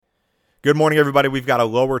Good morning, everybody. We've got a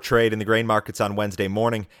lower trade in the grain markets on Wednesday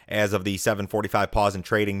morning. As of the 7:45 pause in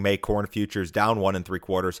trading, May corn futures down 1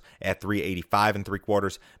 3/4 at 385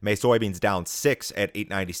 3/4. May soybeans down 6 at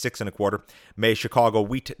 896 1/4. May Chicago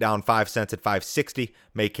wheat down 5 cents at 560.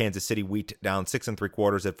 May Kansas City wheat down 6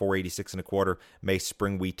 3/4 at 486 1/4. May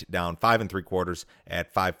spring wheat down 5 3/4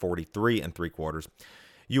 at 543 3/4.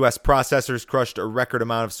 U.S. processors crushed a record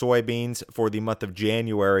amount of soybeans for the month of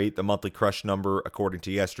January. The monthly crush number, according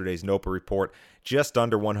to yesterday's NOPA report, just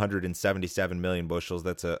under 177 million bushels.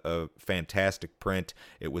 That's a fantastic print.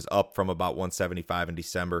 It was up from about 175 in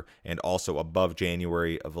December and also above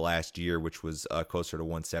January of last year, which was closer to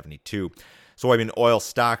 172. Soybean oil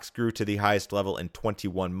stocks grew to the highest level in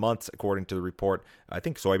 21 months, according to the report. I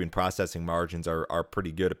think soybean processing margins are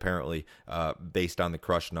pretty good, apparently, based on the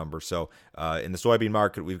crush number. So in the soybean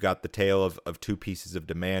market, we've got the tale of two pieces of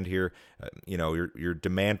demand here. Your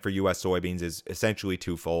demand for U.S. soybeans is essentially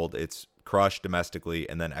twofold. It's crush domestically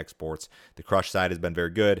and then exports. The crush side has been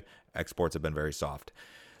very good. Exports have been very soft.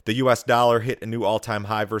 The U.S. dollar hit a new all-time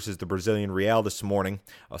high versus the Brazilian real this morning.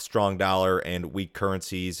 A strong dollar and weak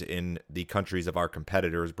currencies in the countries of our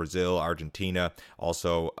competitors, Brazil, Argentina,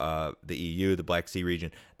 also the EU, the Black Sea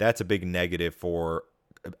region. That's a big negative for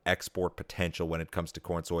export potential when it comes to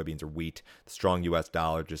corn, soybeans, or wheat. The strong U.S.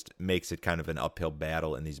 dollar just makes it kind of an uphill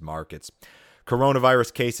battle in these markets.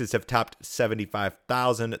 Coronavirus cases have topped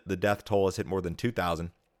 75,000. The death toll has hit more than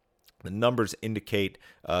 2,000. The numbers indicate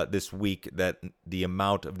this week that the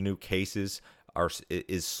amount of new cases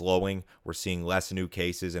is slowing. We're seeing less new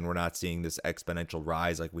cases, and we're not seeing this exponential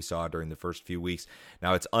rise like we saw during the first few weeks.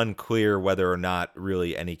 Now, it's unclear whether or not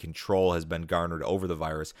really any control has been garnered over the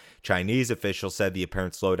virus. Chinese officials said the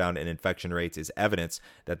apparent slowdown in infection rates is evidence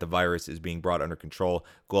that the virus is being brought under control.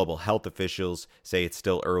 Global health officials say it's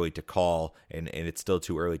still early to call, and it's still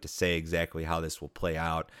too early to say exactly how this will play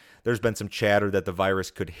out. There's been some chatter that the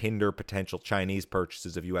virus could hinder potential Chinese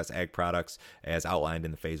purchases of U.S. ag products, as outlined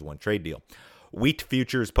in the Phase 1 trade deal. Wheat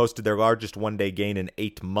futures posted their largest one-day gain in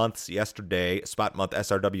 8 months yesterday. Spot month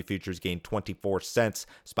SRW futures gained 24 cents.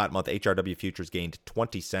 Spot month HRW futures gained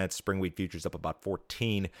 20 cents. Spring wheat futures up about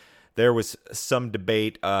 14. There was some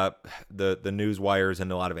debate, the news wires and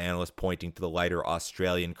a lot of analysts pointing to the lighter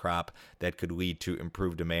Australian crop that could lead to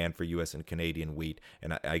improved demand for U.S. and Canadian wheat.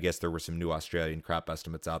 And I guess there were some new Australian crop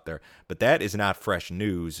estimates out there. But that is not fresh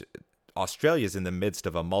news. Australia is in the midst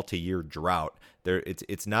of a multi-year drought.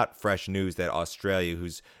 It's not fresh news that Australia,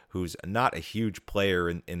 who's not a huge player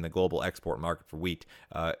in the global export market for wheat,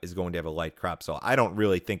 is going to have a light crop. So I don't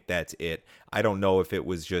really think that's it. I don't know if it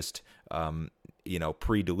was just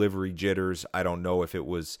pre-delivery jitters. I don't know if it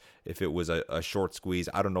was a short squeeze.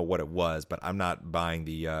 I don't know what it was, but I'm not buying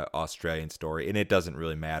the Australian story, and it doesn't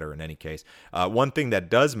really matter in any case. One thing that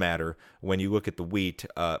does matter when you look at the wheat,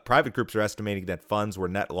 private groups are estimating that funds were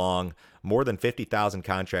net long more than 50,000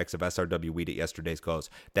 contracts of SRW wheat at yesterday's close.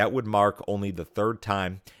 That would mark only the third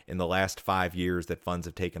time in the last 5 years that funds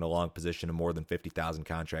have taken a long position of more than 50,000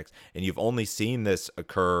 contracts, and you've only seen this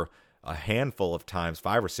occur a handful of times,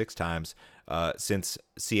 5 or 6 times, since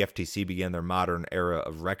CFTC began their modern era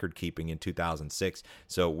of record keeping in 2006.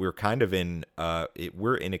 So we're kind of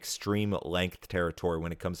we're in extreme length territory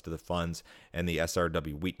when it comes to the funds and the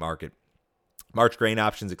SRW wheat market. March grain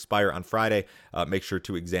options expire on Friday. Make sure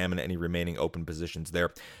to examine any remaining open positions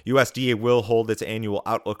there. USDA will hold its annual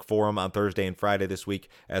Outlook Forum on Thursday and Friday this week.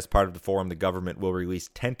 As part of the forum, the government will release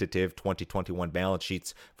tentative 2021 balance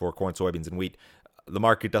sheets for corn, soybeans, and wheat. The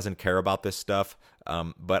market doesn't care about this stuff,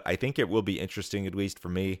 but I think it will be interesting, at least for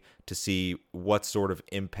me, to see what sort of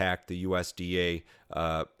impact the USDA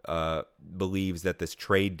believes that this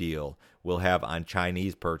trade deal will have on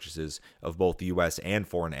Chinese purchases of both the U.S. and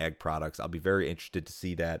foreign ag products. I'll be very interested to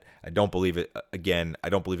see that. I don't believe it. Again, I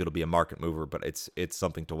don't believe it'll be a market mover, but it's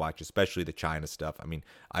something to watch, especially the China stuff. I mean,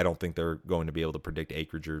 I don't think they're going to be able to predict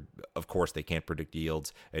acreage, or of course they can't predict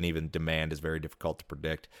yields, and even demand is very difficult to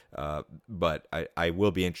predict. But I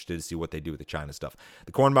will be interested to see what they do with the China stuff.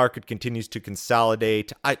 The corn market continues to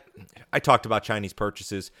consolidate. I talked about Chinese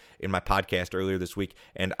purchases in my podcast earlier this week,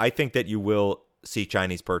 and I think that you will see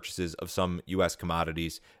Chinese purchases of some U.S.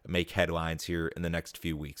 commodities make headlines here in the next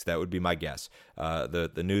few weeks. That would be my guess.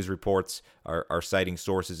 The news reports are citing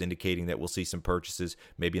sources indicating that we'll see some purchases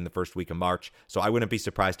maybe in the first week of March. So I wouldn't be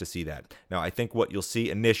surprised to see that. Now, I think what you'll see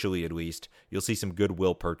initially, at least, you'll see some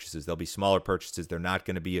goodwill purchases. There'll be smaller purchases. It's not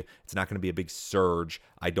going to be a big surge,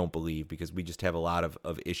 I don't believe, because we just have a lot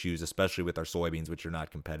of issues, especially with our soybeans, which are not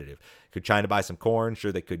competitive. Could China buy some corn?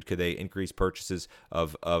 Sure, they could. Could they increase purchases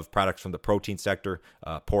of products from the protein sector? sector,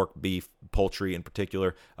 pork, beef, poultry in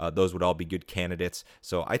particular. Those would all be good candidates.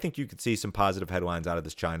 So I think you could see some positive headlines out of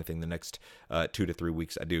this China thing the next 2 to 3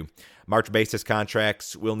 weeks. I do. March basis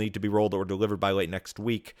contracts will need to be rolled or delivered by late next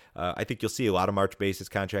week. I think you'll see a lot of March basis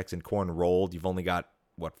contracts in corn rolled. You've only got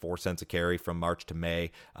 4 cents a carry from March to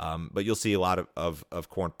May. But you'll see a lot of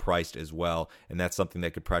corn priced as well. And that's something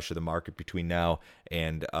that could pressure the market between now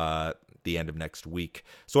and the end of next week.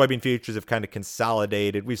 Soybean futures have kind of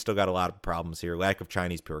consolidated. We've still got a lot of problems here. Lack of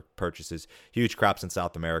Chinese purchases, huge crops in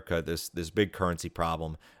South America, this big currency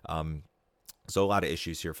problem. So a lot of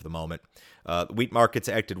issues here for the moment. Wheat markets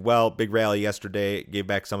acted well. Big rally yesterday. Gave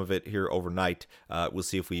back some of it here overnight. We'll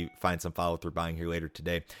see if we find some follow-through buying here later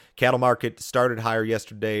today. Cattle market started higher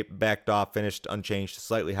yesterday, backed off, finished unchanged,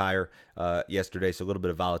 slightly higher yesterday, so a little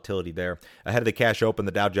bit of volatility there. Ahead of the cash open,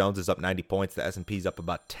 the Dow Jones is up 90 points. The S&P's up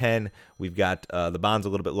about 10. We've got the bonds a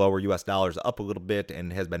little bit lower. U.S. dollars up a little bit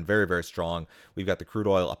and has been very, very strong. We've got the crude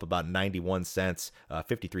oil up about 91 cents,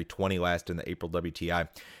 53.20 last in the April WTI.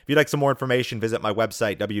 If you'd like some more information, visit my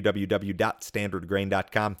website,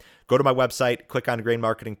 www.standardgrain.com. Go to my website, click on Grain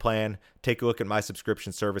Marketing Plan, take a look at my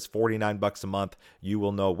subscription service, $49 a month. You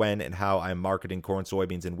will know when and how I'm marketing corn,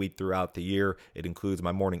 soybeans, and wheat throughout the year. It includes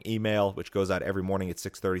my morning email, which goes out every morning at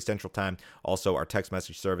 6:30 Central Time. Also, our text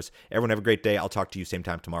message service. Everyone have a great day. I'll talk to you same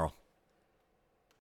time tomorrow.